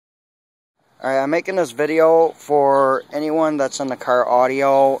Alright, I'm making this video for anyone that's in the car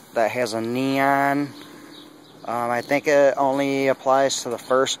audio that has a Neon. I think it only applies to the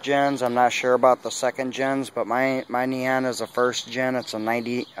first gens. I'm not sure about the second gens, but my Neon is a first gen. It's a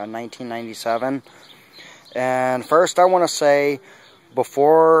 1997. And first I want to say,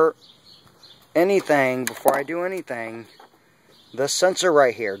 before I do anything, this sensor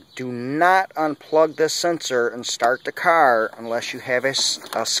right here, do not unplug this sensor and start the car unless you have a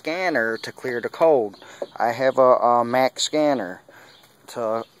scanner to clear the code. I have a Mac scanner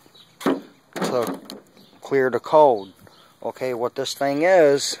to clear the code. Okay, what this thing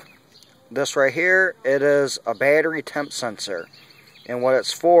is, this right here, it is a battery temp sensor. And what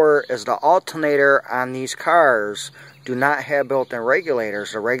it's for is the alternator on these cars do not have built-in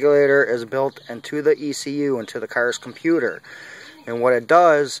regulators. The regulator is built into the ECU, into the car's computer. And what it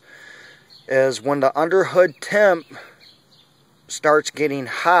does is when the underhood temp starts getting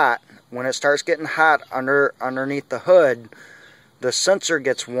hot, when it starts getting hot underneath the hood, the sensor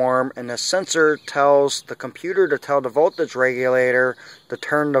gets warm, and the sensor tells the computer to tell the voltage regulator to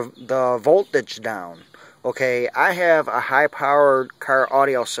turn the voltage down. Okay, I have a high-powered car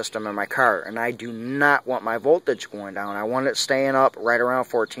audio system in my car, and I do not want my voltage going down. I want it staying up right around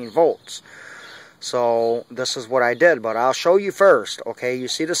 14 volts. So this is what I did, but I'll show you first. Okay, you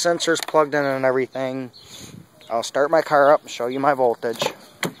see the sensors plugged in and everything. I'll start my car up and show you my voltage.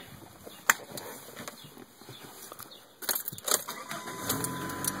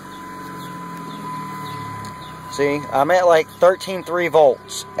 See, I'm at like 13.3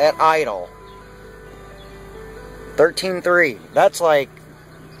 volts at idle. 13.3. That's like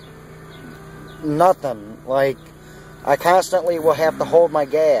nothing. Like, I constantly will have to hold my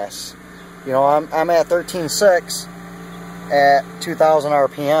gas. You know, I'm at 13.6 at 2,000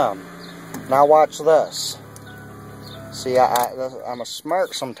 RPM. Now watch this. See, I'm a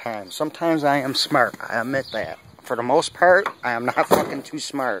smart sometimes. Sometimes I am smart. I admit that. For the most part, I am not fucking too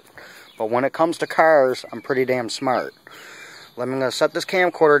smart. But when it comes to cars, I'm pretty damn smart. I'm going to set this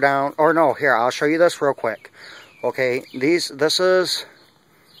camcorder down. Or no, here, I'll show you this real quick. Okay, this is,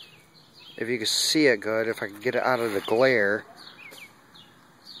 if you can see it good, if I can get it out of the glare.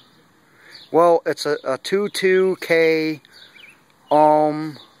 Well, it's a 22K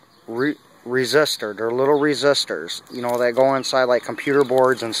ohm resistor. They're little resistors, you know, that go inside like computer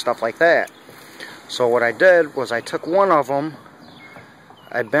boards and stuff like that. So what I did was I took one of them,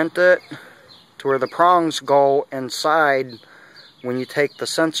 I bent it to where the prongs go inside when you take the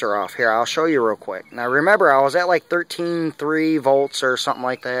sensor off. Here, I'll show you real quick. Now remember, I was at like 13.3 volts or something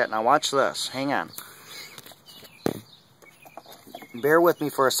like that. Now watch this. Hang on. Bear with me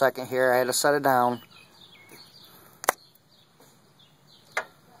for a second here. I had to set it down.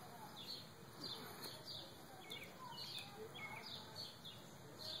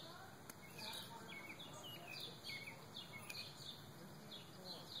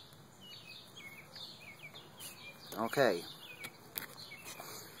 Okay.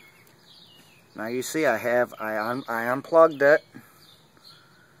 Now you see I unplugged it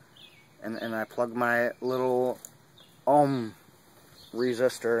and I plugged my little ohm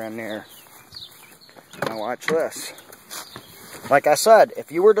resistor in there. Now watch this. Like I said,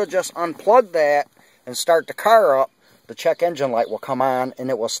 if you were to just unplug that and start the car up, the check engine light will come on and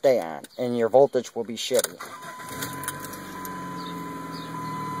it will stay on, and your voltage will be shitty.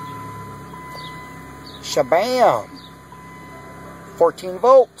 Shabam! 14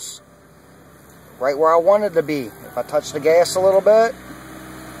 volts. Right where I wanted to be. If I touch the gas a little bit,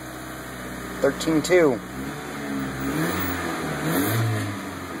 13.2.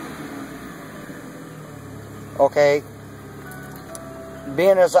 Okay,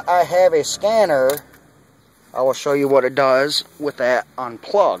 being as I have a scanner, I will show you what it does with that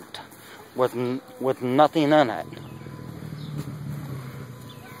unplugged, with nothing in it.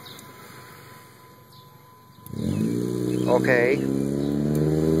 Okay,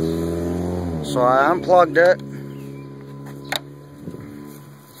 so I unplugged it.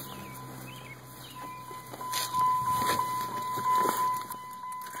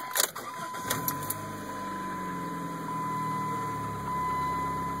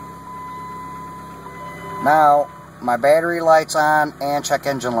 Now, my battery light's on and check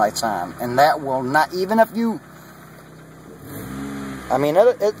engine light's on. And that will not, even if you, I mean,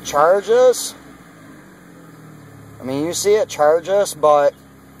 it charges. I mean, you see it charges, but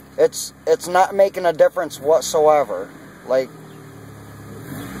it's not making a difference whatsoever. Like,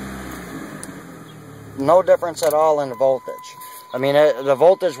 no difference at all in the voltage. I mean, the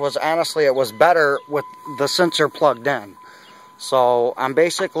voltage was, honestly, it was better with the sensor plugged in. So, I'm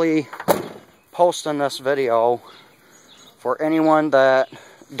basically posting this video for anyone that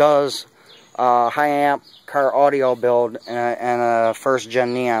does high amp car audio build and a first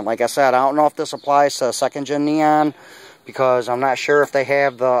gen Neon. Like I said, I don't know if this applies to a second gen Neon because I'm not sure if they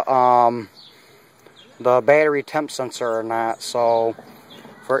have the battery temp sensor or not. So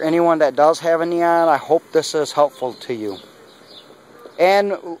for anyone that does have a Neon, I hope this is helpful to you.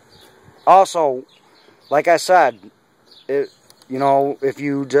 And also, like I said, you know, if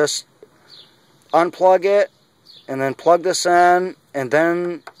you just unplug it and then plug this in and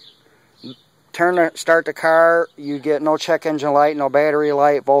then start the car, you get no check engine light, no battery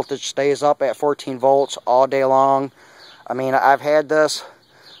light. Voltage stays up at 14 volts all day long. I mean, I've had this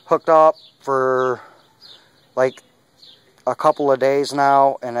hooked up for like a couple of days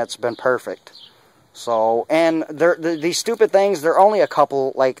now, and it's been perfect. So, and these stupid things, they're only a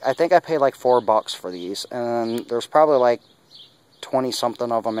couple, like, I think I paid like $4 for these, and there's probably like 20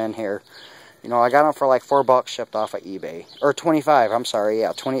 something of them in here. You know, I got them for like $4 shipped off of eBay. Or 25, I'm sorry,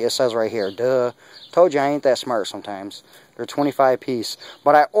 yeah, 20, it says right here. Duh. Told you I ain't that smart sometimes. They're 25 piece.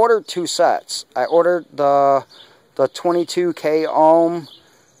 But I ordered 2 sets. I ordered the 22K ohm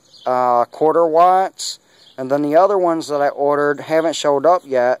quarter watts. And then the other ones that I ordered haven't showed up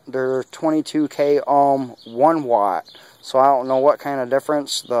yet. They're 22K ohm 1 watt. So I don't know what kind of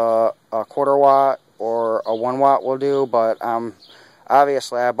difference the quarter watt or a 1 watt will do. But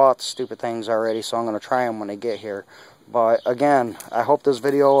obviously I bought the stupid things already, so I'm going to try them when they get here. But again, I hope this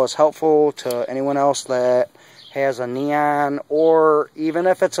video is helpful to anyone else that has a Neon, or even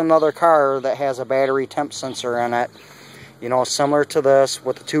if it's another car that has a battery temp sensor in it, you know, similar to this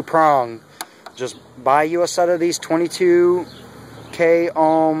with the 2-prong. Just buy you a set of these 22K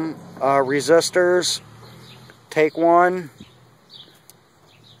ohm resistors. Take one,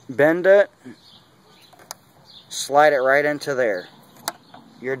 bend it, slide it right into there.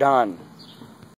 You're done.